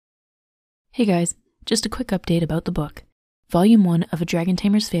Hey guys, just a quick update about the book. Volume 1 of A Dragon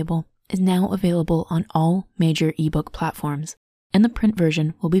Tamer's Fable is now available on all major ebook platforms, and the print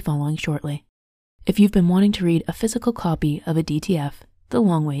version will be following shortly. If you've been wanting to read a physical copy of a DTF, the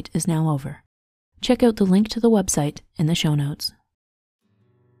long wait is now over. Check out the link to the website in the show notes.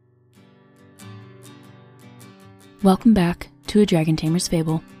 Welcome back to A Dragon Tamer's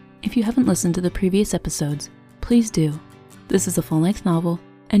Fable. If you haven't listened to the previous episodes, please do. This is a full-length novel,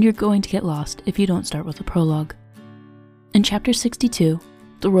 and you're going to get lost if you don't start with a prologue. In Chapter 62,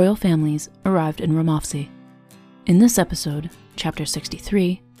 the royal families arrived in Ramofsi. In this episode, Chapter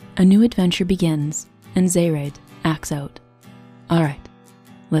 63, a new adventure begins, and Zayraid acts out. Alright,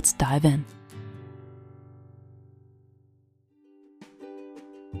 let's dive in.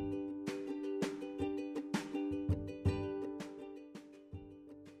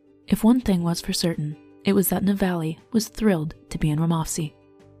 If one thing was for certain, it was that Navali was thrilled to be in Ramofsi.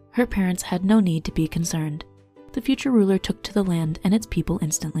 Her parents had no need to be concerned. The future ruler took to the land and its people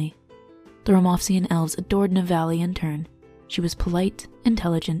instantly. The Ramofsian elves adored Navali in turn. She was polite,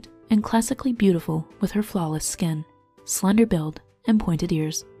 intelligent, and classically beautiful with her flawless skin, slender build, and pointed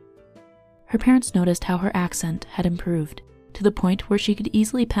ears. Her parents noticed how her accent had improved, to the point where she could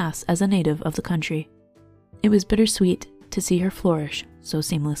easily pass as a native of the country. It was bittersweet to see her flourish so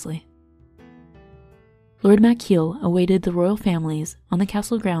seamlessly. Lord Mackeel awaited the royal families on the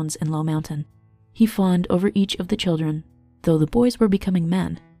castle grounds in Low Mountain. He fawned over each of the children, though the boys were becoming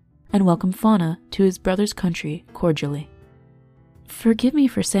men, and welcomed Fauna to his brother's country cordially. Forgive me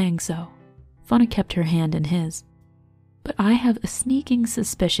for saying so. Fauna kept her hand in his. But I have a sneaking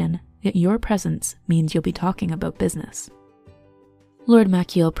suspicion that your presence means you'll be talking about business. Lord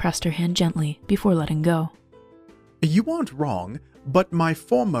Mackeel pressed her hand gently before letting go. You aren't wrong, but my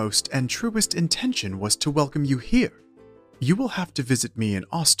foremost and truest intention was to welcome you here. You will have to visit me in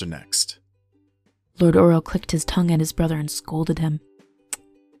Oster next. Lord Auril clicked his tongue at his brother and scolded him.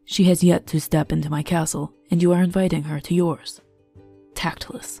 She has yet to step into my castle, and you are inviting her to yours.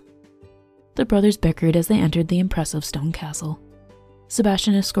 Tactless. The brothers bickered as they entered the impressive stone castle.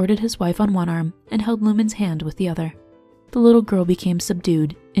 Sebastian escorted his wife on one arm and held Lumen's hand with the other. The little girl became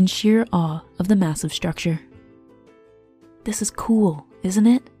subdued in sheer awe of the massive structure. This is cool, isn't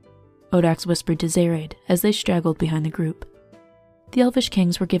it? Odax whispered to Zayraid as they straggled behind the group. The Elvish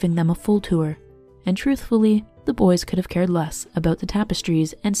kings were giving them a full tour, and truthfully, the boys could have cared less about the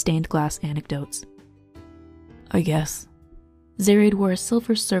tapestries and stained glass anecdotes. I guess. Zayraid wore a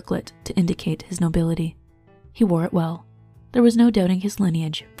silver circlet to indicate his nobility. He wore it well. There was no doubting his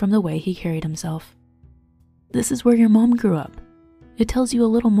lineage from the way he carried himself. This is where your mom grew up. It tells you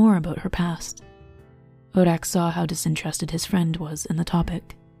a little more about her past. Odax saw how disinterested his friend was in the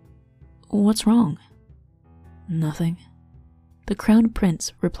topic. What's wrong? Nothing. The crowned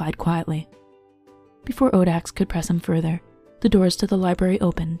prince replied quietly. Before Odax could press him further, the doors to the library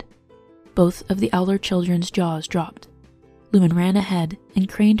opened. Both of the Owler children's jaws dropped. Lumen ran ahead and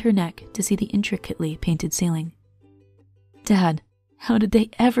craned her neck to see the intricately painted ceiling. Dad, how did they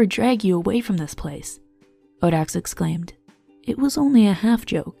ever drag you away from this place? Odax exclaimed. It was only a half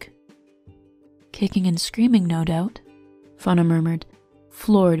joke. Kicking and screaming, no doubt, Fauna murmured,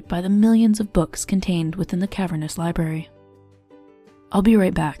 floored by the millions of books contained within the cavernous library. I'll be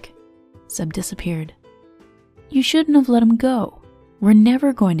right back. Seb disappeared. You shouldn't have let him go. We're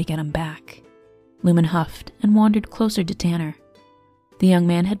never going to get him back. Lumen huffed and wandered closer to Tanner. The young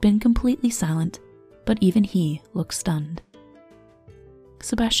man had been completely silent, but even he looked stunned.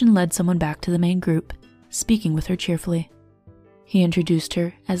 Sebastian led someone back to the main group, speaking with her cheerfully. He introduced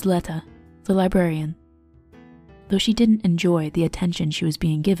her as Letta, the librarian. Though she didn't enjoy the attention she was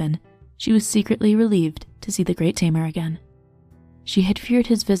being given, she was secretly relieved to see the Great Tamer again. She had feared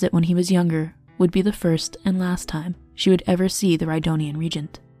his visit when he was younger would be the first and last time she would ever see the Rhydonian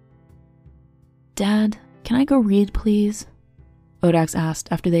regent. Dad, can I go read, please? Odax asked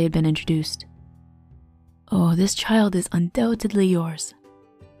after they had been introduced. Oh, this child is undoubtedly yours.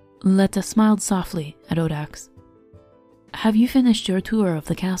 Letta smiled softly at Odax. Have you finished your tour of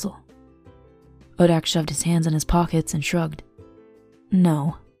the castle? Odax shoved his hands in his pockets and shrugged.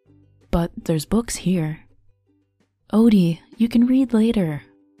 No, but there's books here. Odie, you can read later.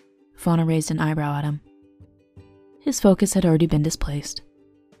 Fauna raised an eyebrow at him. His focus had already been displaced.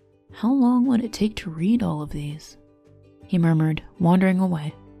 How long would it take to read all of these? He murmured, wandering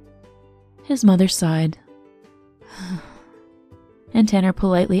away. His mother sighed. And Tanner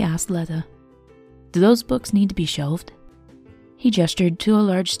politely asked Letta, do those books need to be shelved? He gestured to a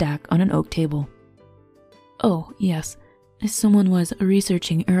large stack on an oak table. Oh, yes, someone was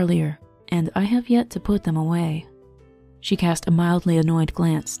researching earlier, and I have yet to put them away. She cast a mildly annoyed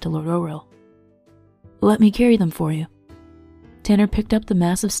glance to Lord Auril. Let me carry them for you. Tanner picked up the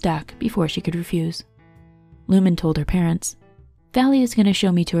massive stack before she could refuse. Lumen told her parents, Valley is going to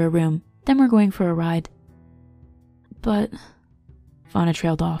show me to her room, then we're going for a ride. But... Fauna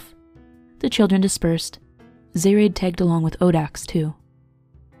trailed off. The children dispersed. Zayraid tagged along with Odax, too.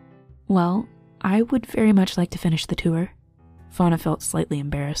 Well, I would very much like to finish the tour. Fauna felt slightly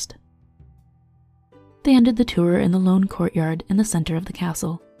embarrassed. They ended the tour in the lone courtyard in the center of the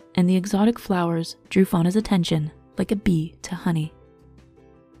castle, and the exotic flowers drew Fauna's attention like a bee to honey.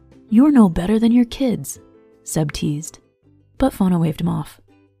 You're no better than your kids, Seb teased, but Fauna waved him off.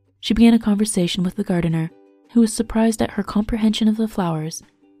 She began a conversation with the gardener, who was surprised at her comprehension of the flowers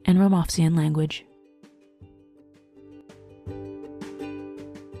and Romofsian language.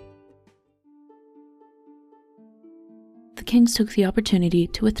 The kings took the opportunity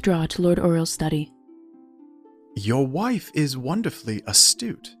to withdraw to Lord Oryl's study. Your wife is wonderfully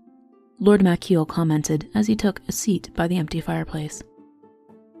astute, Lord Mackeel commented as he took a seat by the empty fireplace.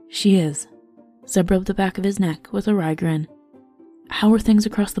 She is. Seb rubbed the back of his neck with a wry grin. How are things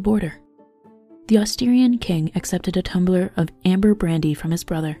across the border? The Ostirian king accepted a tumbler of amber brandy from his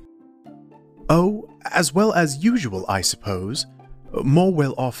brother. Oh, as well as usual, I suppose. More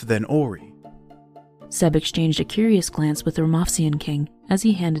well off than Ori. Seb exchanged a curious glance with the Romofsian king as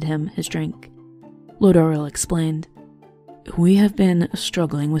he handed him his drink. Lord Oryl explained, We have been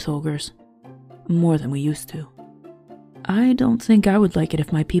struggling with ogres. More than we used to. I don't think I would like it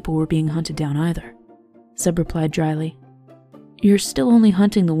if my people were being hunted down either, Seb replied dryly. You're still only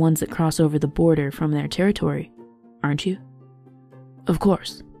hunting the ones that cross over the border from their territory, aren't you? Of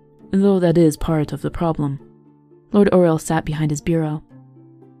course, though that is part of the problem. Lord Oryl sat behind his bureau.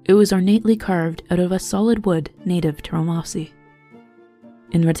 It was ornately carved out of a solid wood native to Romofsi.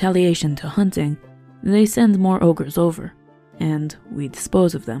 In retaliation to hunting, they send more ogres over, and we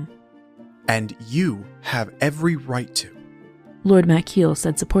dispose of them. And you have every right to, Lord Mackeel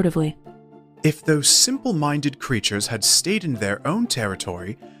said supportively. If those simple-minded creatures had stayed in their own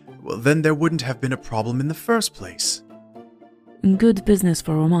territory, well, then there wouldn't have been a problem in the first place. Good business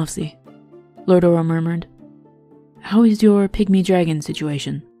for Romofsi, Lord Oryl murmured. How is your pygmy dragon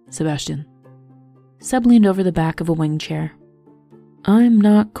situation, Sebastian? Seb leaned over the back of a wing chair. I'm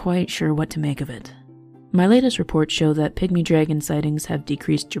not quite sure what to make of it. My latest reports show that pygmy dragon sightings have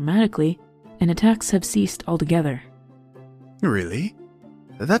decreased dramatically, and attacks have ceased altogether. Really?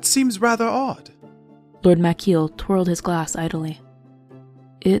 That seems rather odd. Lord Mackeel twirled his glass idly.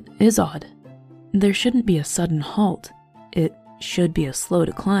 It is odd. There shouldn't be a sudden halt. It should be a slow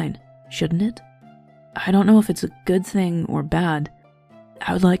decline, shouldn't it? I don't know if it's a good thing or bad.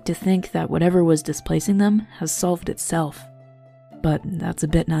 I would like to think that whatever was displacing them has solved itself. But that's a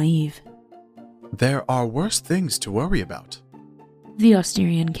bit naive. There are worse things to worry about, the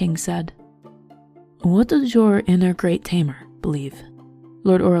Ostirian king said. What does your inner great tamer believe?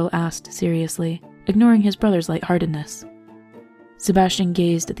 Lord Oryl asked seriously, ignoring his brother's lightheartedness. Sebastian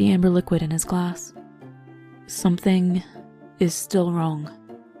gazed at the amber liquid in his glass. Something is still wrong,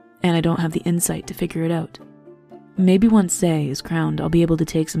 and I don't have the insight to figure it out. Maybe once Zay is crowned, I'll be able to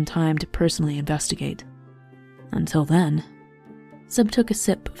take some time to personally investigate. Until then... Seb took a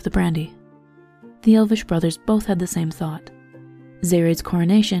sip of the brandy. The Elvish brothers both had the same thought. Zayraid's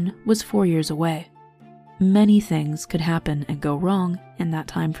coronation was 4 years away. Many things could happen and go wrong in that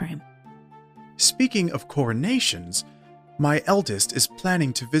time frame. Speaking of coronations, my eldest is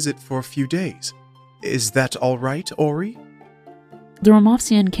planning to visit for a few days. Is that all right, Ori? The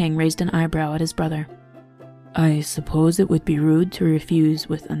Romofsian king raised an eyebrow at his brother. I suppose it would be rude to refuse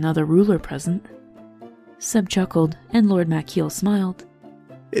with another ruler present. Seb chuckled, and Lord Mackeel smiled.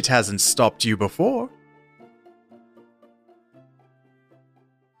 It hasn't stopped you before.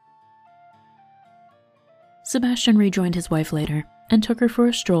 Sebastian rejoined his wife later and took her for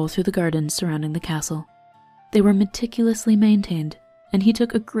a stroll through the gardens surrounding the castle. They were meticulously maintained, and he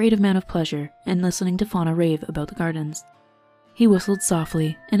took a great amount of pleasure in listening to Fauna rave about the gardens. He whistled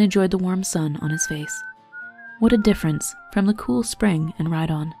softly and enjoyed the warm sun on his face. What a difference from the cool spring and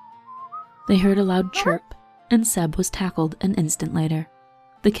Rhydon. They heard a loud chirp, and Seb was tackled an instant later.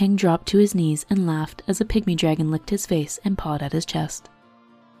 The king dropped to his knees and laughed as a pygmy dragon licked his face and pawed at his chest.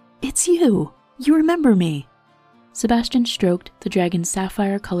 It's you! You remember me! Sebastian stroked the dragon's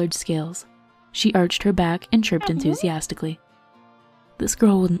sapphire-colored scales. She arched her back and chirped enthusiastically. This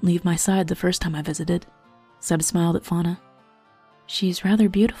girl wouldn't leave my side the first time I visited. Seb smiled at Fauna. She's rather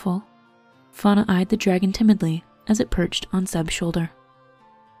beautiful. Fauna eyed the dragon timidly as it perched on Seb's shoulder.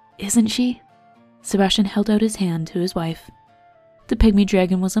 Isn't she? Sebastian held out his hand to his wife. The pygmy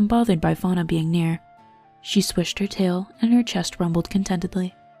dragon was unbothered by Fauna being near. She swished her tail and her chest rumbled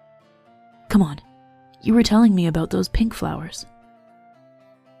contentedly. Come on, You were telling me about those pink flowers.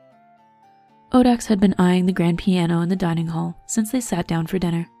 Odax had been eyeing the grand piano in the dining hall since they sat down for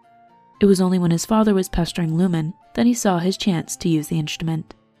dinner. It was only when his father was pestering Lumen that he saw his chance to use the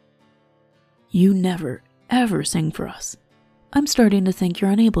instrument. You never, ever sing for us. I'm starting to think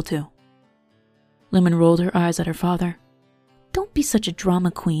you're unable to. Lumen rolled her eyes at her father. Don't be such a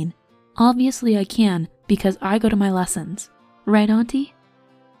drama queen. Obviously I can, because I go to my lessons. Right, Auntie?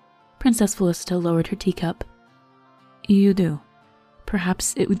 Princess Felicita lowered her teacup. You do.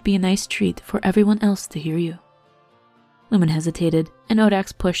 Perhaps it would be a nice treat for everyone else to hear you. Lumen hesitated, and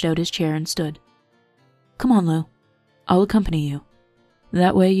Odax pushed out his chair and stood. Come on, Lou. I'll accompany you.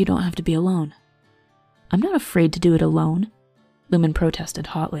 That way you don't have to be alone. I'm not afraid to do it alone, Lumen protested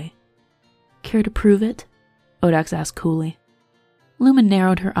hotly. Care to prove it? Odax asked coolly. Lumen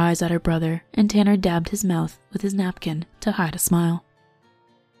narrowed her eyes at her brother, and Tanner dabbed his mouth with his napkin to hide a smile.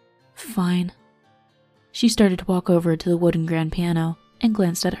 Fine. She started to walk over to the wooden grand piano and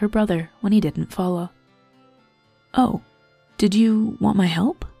glanced at her brother when he didn't follow. Oh, did you want my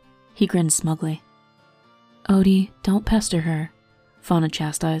help? He grinned smugly. Odie, don't pester her, Fauna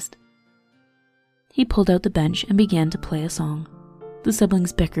chastised. He pulled out the bench and began to play a song. The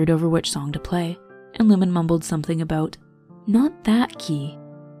siblings bickered over which song to play, and Lumen mumbled something about, not that key.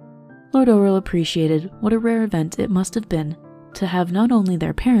 Lord Auril appreciated what a rare event it must have been to have not only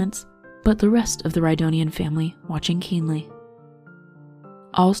their parents, but the rest of the Rhydonian family watching keenly.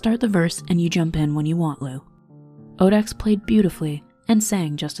 I'll start the verse and you jump in when you want, Lou. Odax played beautifully and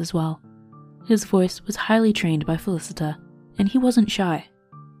sang just as well. His voice was highly trained by Felicita, and he wasn't shy.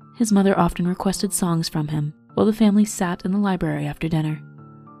 His mother often requested songs from him while the family sat in the library after dinner.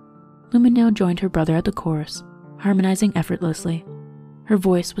 Lumen now joined her brother at the chorus, harmonizing effortlessly. Her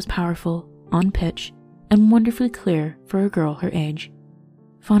voice was powerful, on pitch, and wonderfully clear for a girl her age.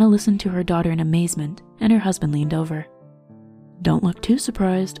 Fauna listened to her daughter in amazement, and her husband leaned over. Don't look too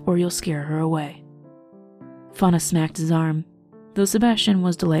surprised or you'll scare her away. Fauna smacked his arm, though Sebastian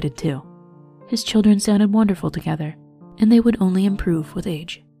was delighted too. His children sounded wonderful together, and they would only improve with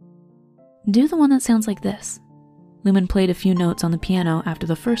age. Do the one that sounds like this. Lumen played a few notes on the piano after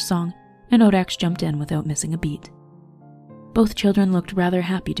the first song, and Odax jumped in without missing a beat. Both children looked rather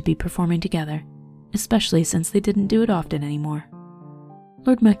happy to be performing together, especially since they didn't do it often anymore.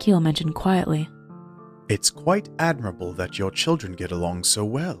 Lord Makil mentioned quietly, It's quite admirable that your children get along so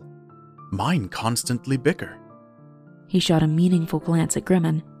well. Mine constantly bicker. He shot a meaningful glance at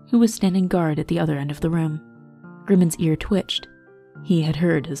Grimmin, who was standing guard at the other end of the room. Grimmin's ear twitched. He had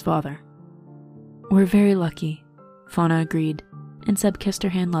heard his father. We're very lucky, Fauna agreed, and Seb kissed her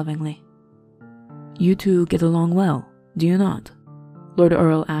hand lovingly. You two get along well, do you not? Lord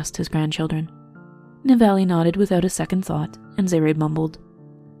Auril asked his grandchildren. Nivali nodded without a second thought, and Zered mumbled,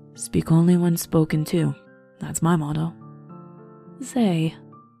 Speak only when spoken to. That's my motto. Zay,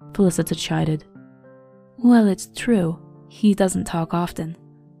 Felicita chided. Well, it's true. He doesn't talk often,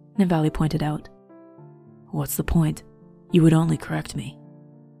 Nivali pointed out. What's the point? You would only correct me.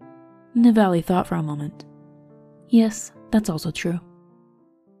 Nivali thought for a moment. Yes, that's also true.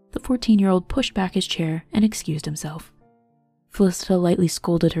 The 14-year-old pushed back his chair and excused himself. Felicita lightly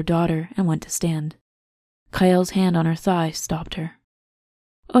scolded her daughter and went to stand. Kael's hand on her thigh stopped her.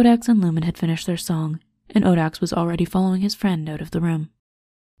 Odax and Lumen had finished their song, and Odax was already following his friend out of the room.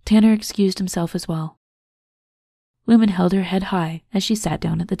 Tanner excused himself as well. Lumen held her head high as she sat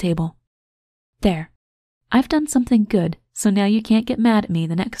down at the table. There. I've done something good, so now you can't get mad at me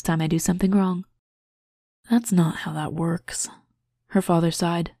the next time I do something wrong. That's not how that works, her father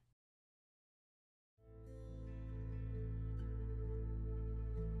sighed.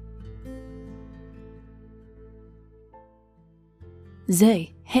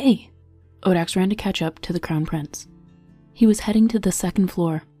 Zay, hey! Odax ran to catch up to the Crown Prince. He was heading to the second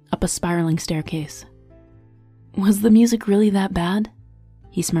floor, up a spiraling staircase. Was the music really that bad?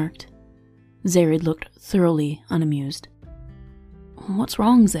 He smirked. Zered looked thoroughly unamused. What's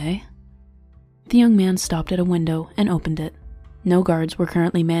wrong, Zay? The young man stopped at a window and opened it. No guards were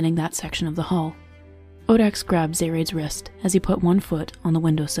currently manning that section of the hall. Odax grabbed Zered's wrist as he put one foot on the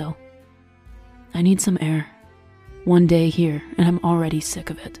windowsill. I need some air. One day here, and I'm already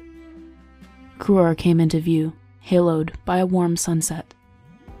sick of it. Kruar came into view, haloed by a warm sunset.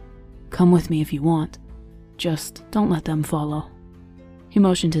 Come with me if you want. Just don't let them follow. He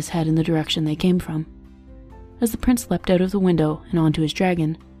motioned his head in the direction they came from. As the prince leapt out of the window and onto his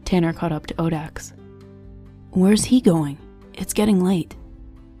dragon, Tanner caught up to Odax. Where's he going? It's getting late.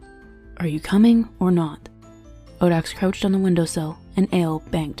 Are you coming or not? Odax crouched on the windowsill, and Ale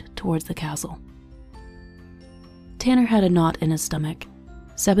banked towards the castle. Tanner had a knot in his stomach.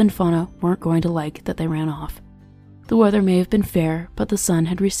 Seb and Fauna weren't going to like that they ran off. The weather may have been fair, but the sun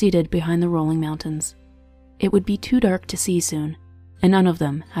had receded behind the rolling mountains. It would be too dark to see soon, and none of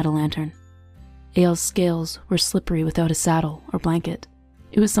them had a lantern. Eyal's scales were slippery without a saddle or blanket.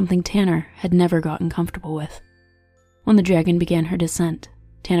 It was something Tanner had never gotten comfortable with. When the dragon began her descent,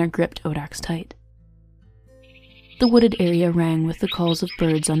 Tanner gripped Odax tight. The wooded area rang with the calls of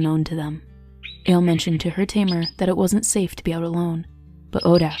birds unknown to them. Eyal mentioned to her tamer that it wasn't safe to be out alone, but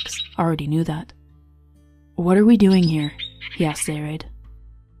Odax already knew that. "What are we doing here?" he asked Zered.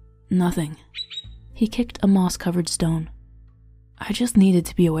 "Nothing." He kicked a moss-covered stone. "I just needed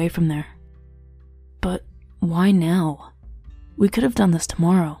to be away from there." "But why now? We could have done this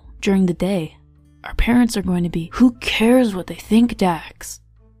tomorrow, during the day. Our parents are going to be—" "Who cares what they think, Dax?"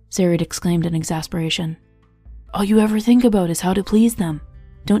 Zered exclaimed in exasperation. "All you ever think about is how to please them.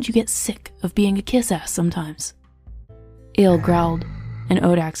 Don't you get sick of being a kiss-ass sometimes?" Eyal growled, and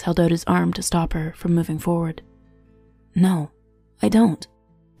Odax held out his arm to stop her from moving forward. "No, I don't.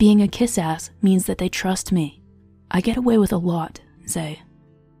 Being a kiss-ass means that they trust me. I get away with a lot, Zay.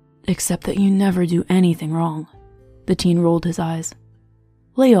 Except that you never do anything wrong." The teen rolled his eyes.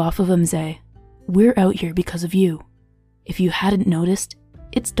 "Lay off of him, Zay. We're out here because of you. If you hadn't noticed,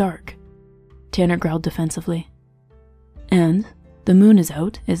 it's dark." Tanner growled defensively. "And the moon is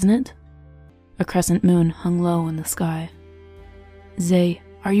out, isn't it?" A crescent moon hung low in the sky. "Zay,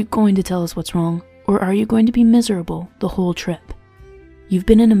 are you going to tell us what's wrong, or are you going to be miserable the whole trip? You've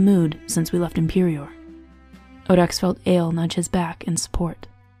been in a mood since we left Imperior." Odax felt Eyal nudge his back in support.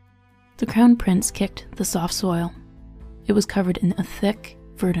 The Crown Prince kicked the soft soil. It was covered in a thick,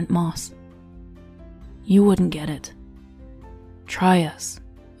 verdant moss. "You wouldn't get it." "Try us,"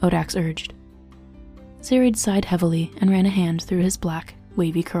 Odax urged. Zered sighed heavily and ran a hand through his black,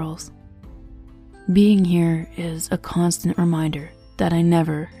 wavy curls. "Being here is a constant reminder that I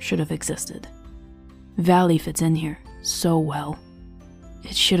never should have existed. Valley fits in here so well.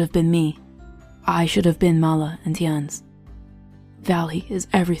 It should have been me. I should have been Mala and Tian's. Valley is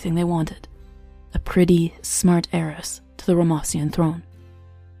everything they wanted. A pretty, smart heiress to the Ramosian throne."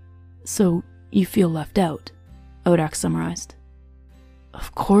 "So you feel left out," Odax summarized.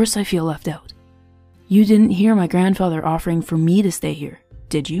 "Of course I feel left out. You didn't hear my grandfather offering for me to stay here,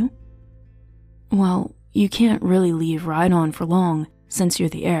 did you?" "Well, you can't really leave Rhydon for long, since you're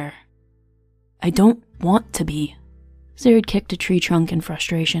the heir." "I don't want to be." Zered kicked a tree trunk in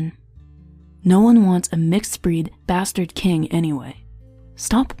frustration. "No one wants a mixed-breed bastard king anyway.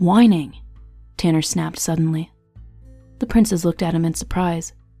 Stop whining," Tanner snapped suddenly. The princes looked at him in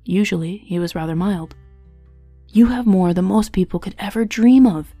surprise. Usually, he was rather mild. "You have more than most people could ever dream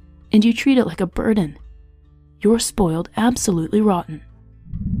of, and you treat it like a burden. You're spoiled absolutely rotten."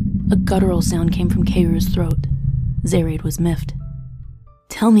 A guttural sound came from Keiru's throat. Zered was miffed.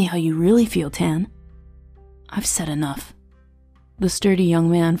 "Tell me how you really feel, Tan." "I've said enough." The sturdy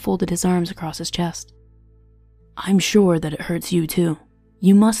young man folded his arms across his chest. "I'm sure that it hurts you too.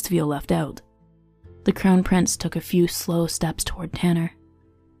 You must feel left out." The Crown Prince took a few slow steps toward Tanner.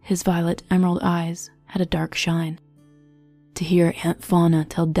 His violet emerald eyes had a dark shine. To hear Aunt Fauna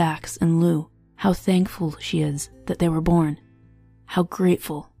tell Dax and Lou how thankful she is that they were born, how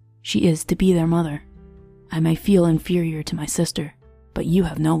grateful she is to be their mother. "I may feel inferior to my sister, but you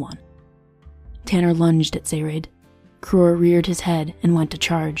have no one." Tanner lunged at Zered. Kror reared his head and went to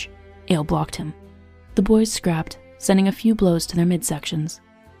charge. Eyal blocked him. The boys scrapped, sending a few blows to their midsections.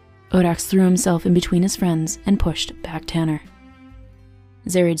 Odax threw himself in between his friends and pushed back Tanner.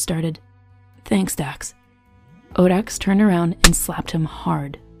 Zered started. "Thanks, Dax." Odax turned around and slapped him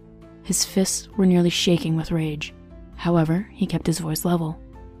hard. His fists were nearly shaking with rage. However, he kept his voice level.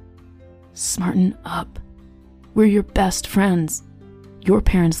 "Smarten up. We're your best friends. Your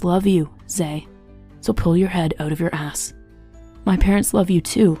parents love you, Zay, so pull your head out of your ass. My parents love you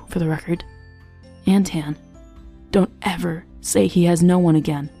too, for the record. And Tan. Don't ever say he has no one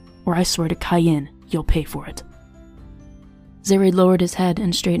again, or I swear to Cayenne you'll pay for it." Zered lowered his head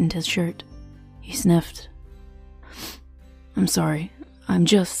and straightened his shirt. He sniffed. "I'm sorry. I'm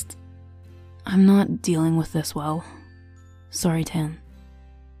not dealing with this well. Sorry, Tan."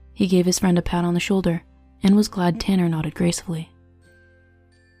 He gave his friend a pat on the shoulder and was glad Tanner nodded gracefully.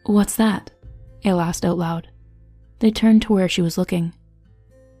 "What's that?" Eyal asked out loud. They turned to where she was looking.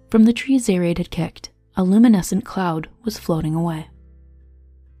 From the tree Zered had kicked, a luminescent cloud was floating away.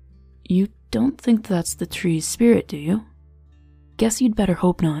 "You don't think that's the tree's spirit, do you? Guess you'd better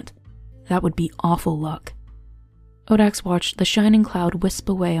hope not. That would be awful luck." Odax watched the shining cloud wisp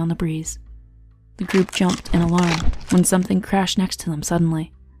away on the breeze. The group jumped in alarm when something crashed next to them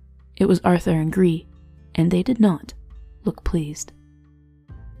suddenly. It was Arthur and Gree, and they did not look pleased.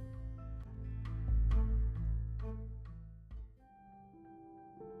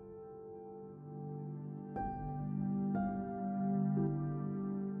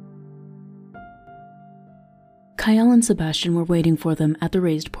 Kyle and Sebastian were waiting for them at the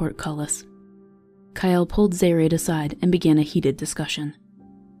raised portcullis. Kyle pulled Zared aside and began a heated discussion.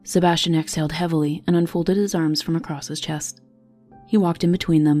 Sebastian exhaled heavily and unfolded his arms from across his chest. He walked in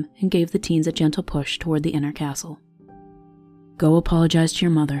between them and gave the teens a gentle push toward the inner castle. "Go apologize to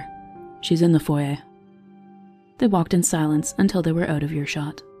your mother. She's in the foyer." They walked in silence until they were out of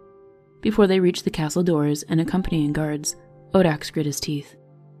earshot. Before they reached the castle doors and accompanying guards, Odax grit his teeth.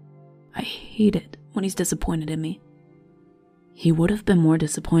 "I hate it when he's disappointed in me." "He would have been more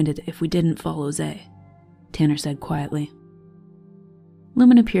disappointed if we didn't follow Zay," Tanner said quietly.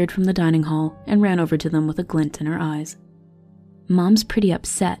 Lumen appeared from the dining hall and ran over to them with a glint in her eyes. "Mom's pretty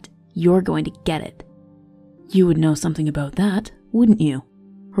upset. You're going to get it." "You would know something about that, wouldn't you?"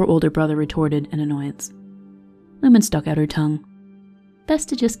 her older brother retorted in annoyance. Lumen stuck out her tongue. "Best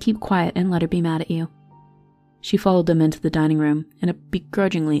to just keep quiet and let her be mad at you." She followed them into the dining room in a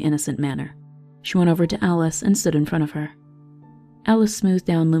begrudgingly innocent manner. She went over to Alice and stood in front of her. Alice smoothed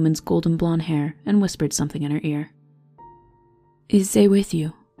down Lumen's golden blonde hair and whispered something in her ear. "Is Zay with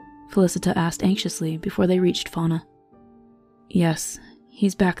you?" Felicita asked anxiously before they reached Fauna. "Yes,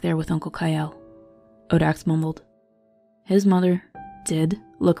 he's back there with Uncle Kyle," Odax mumbled. His mother did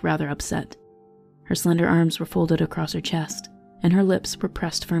look rather upset. Her slender arms were folded across her chest, and her lips were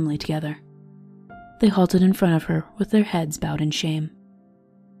pressed firmly together. They halted in front of her with their heads bowed in shame.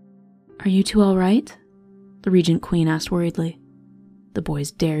 "Are you two all right?" the Regent Queen asked worriedly. The boys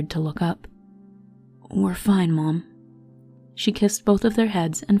dared to look up. "We're fine, Mom." She kissed both of their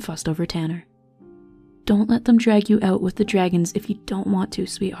heads and fussed over Tanner. "Don't let them drag you out with the dragons if you don't want to,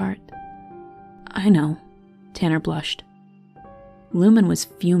 sweetheart." "I know," Tanner blushed. Lumen was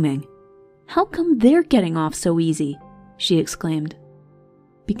fuming. "How come they're getting off so easy?" she exclaimed.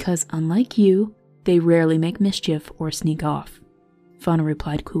 "Because unlike you, they rarely make mischief or sneak off," Fauna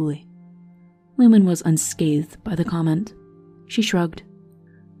replied coolly. Lumen was unscathed by the comment. She shrugged.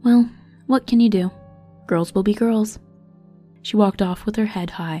 "Well, what can you do? Girls will be girls." She walked off with her head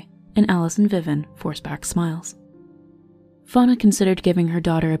high, and Alice and Vivian forced back smiles. Fauna considered giving her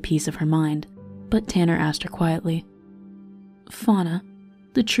daughter a piece of her mind, but Tanner asked her quietly, "Fauna,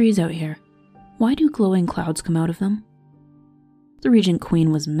 the trees out here, why do glowing clouds come out of them?" The Regent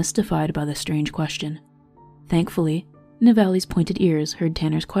Queen was mystified by the strange question. Thankfully, Nivali's pointed ears heard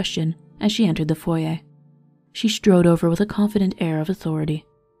Tanner's question as she entered the foyer. She strode over with a confident air of authority.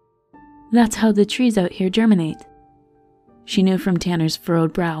 "That's how the trees out here germinate." She knew from Tanner's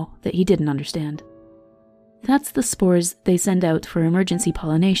furrowed brow that he didn't understand. "That's the spores they send out for emergency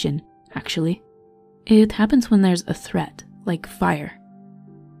pollination, actually. It happens when there's a threat, like fire."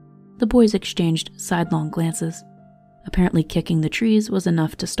 The boys exchanged sidelong glances. Apparently kicking the trees was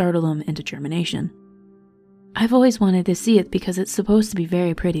enough to startle them into germination. "I've always wanted to see it because it's supposed to be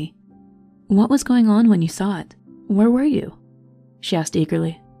very pretty. What was going on when you saw it? Where were you?" she asked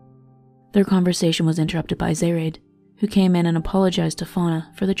eagerly. Their conversation was interrupted by Zared, who came in and apologized to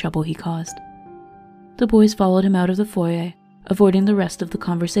Fauna for the trouble he caused. The boys followed him out of the foyer, avoiding the rest of the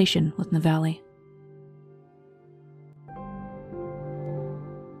conversation with Nivali.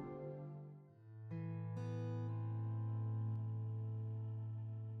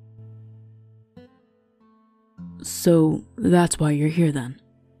 "So that's why you're here then?"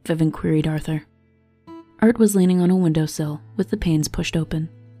 Vivian queried Arthur. Art was leaning on a windowsill with the panes pushed open.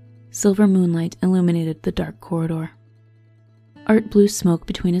 Silver moonlight illuminated the dark corridor. Art blew smoke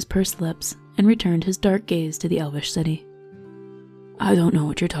between his pursed lips and returned his dark gaze to the elvish city. "I don't know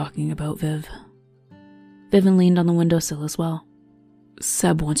what you're talking about, Viv." Vivian leaned on the windowsill as well.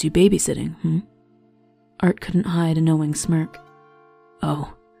 "Seb wants you babysitting, Art couldn't hide a knowing smirk.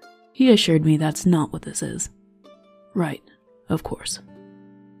 "Oh, he assured me that's not what this is." "Right, of course."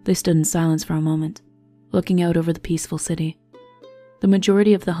 They stood in silence for a moment, looking out over the peaceful city. The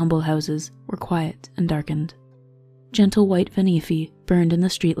majority of the humble houses were quiet and darkened. Gentle white vanifi burned in the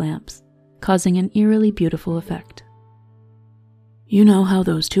street lamps, causing an eerily beautiful effect. "You know how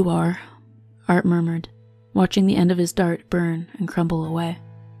those two are," Art murmured, watching the end of his dart burn and crumble away.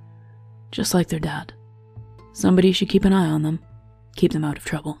 "Just like their dad. Somebody should keep an eye on them, keep them out of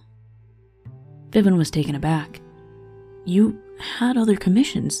trouble." Vivian was taken aback. "You had other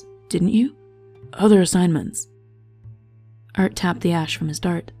commissions, didn't you? Other assignments?" Art tapped the ash from his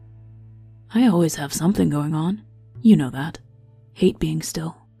dart. "I always have something going on. You know that. Hate being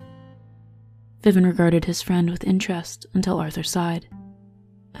still." Vivian regarded his friend with interest until Arthur sighed.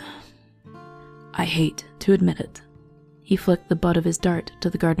 "I hate to admit it." He flicked the butt of his dart to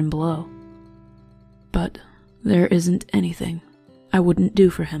the garden below. "But there isn't anything I wouldn't do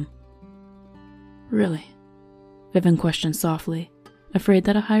for him." "Really?" Vivian questioned softly, afraid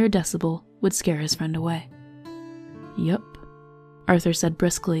that a higher decibel would scare his friend away. Yup, Arthur said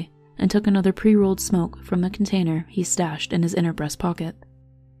briskly, and took another pre-rolled smoke from the container he stashed in his inner breast pocket.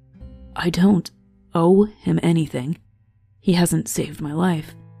 I don't owe him anything. He hasn't saved my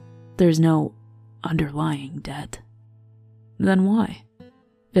life. There's no underlying debt. Then why?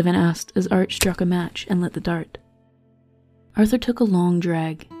 Vivian asked as Art struck a match and lit the dart. Arthur took a long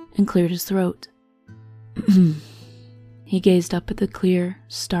drag and cleared his throat. He gazed up at the clear,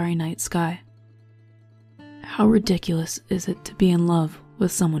 starry night sky. How ridiculous is it to be in love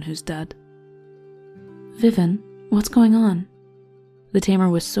with someone who's dead? Vivian, what's going on? The tamer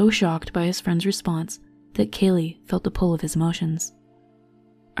was so shocked by his friend's response that Kaylee felt the pull of his emotions.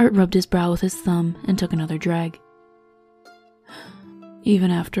 Art rubbed his brow with his thumb and took another drag.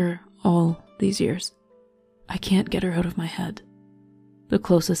 Even after all these years, I can't get her out of my head. The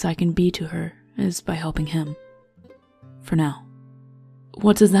closest I can be to her is by helping him. For now.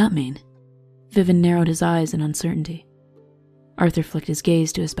 What does that mean? Vivian narrowed his eyes in uncertainty. Arthur flicked his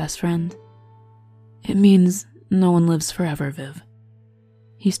gaze to his best friend. It means no one lives forever, Viv.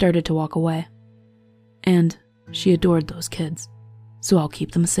 He started to walk away. And she adored those kids, so I'll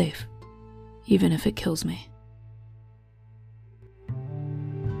keep them safe, even if it kills me.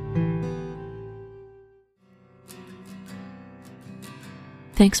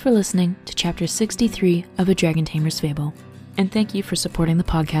 Thanks for listening to Chapter 63 of A Dragon Tamer's Fable, and thank you for supporting the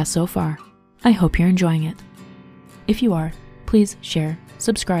podcast so far. I hope you're enjoying it. If you are, please share,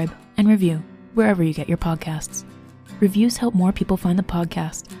 subscribe, and review wherever you get your podcasts. Reviews help more people find the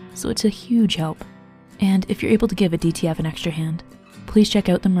podcast, so it's a huge help. And if you're able to give a DTF an extra hand, please check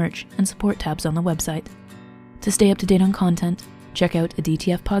out the merch and support tabs on the website. To stay up to date on content, check out a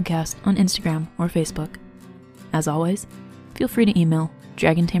DTF podcast on Instagram or Facebook. As always, feel free to email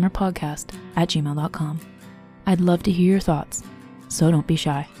dragontamerpodcast@gmail.com. I'd love to hear your thoughts, so don't be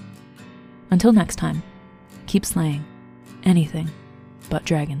shy. Until next time, keep slaying anything but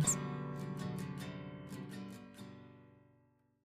dragons.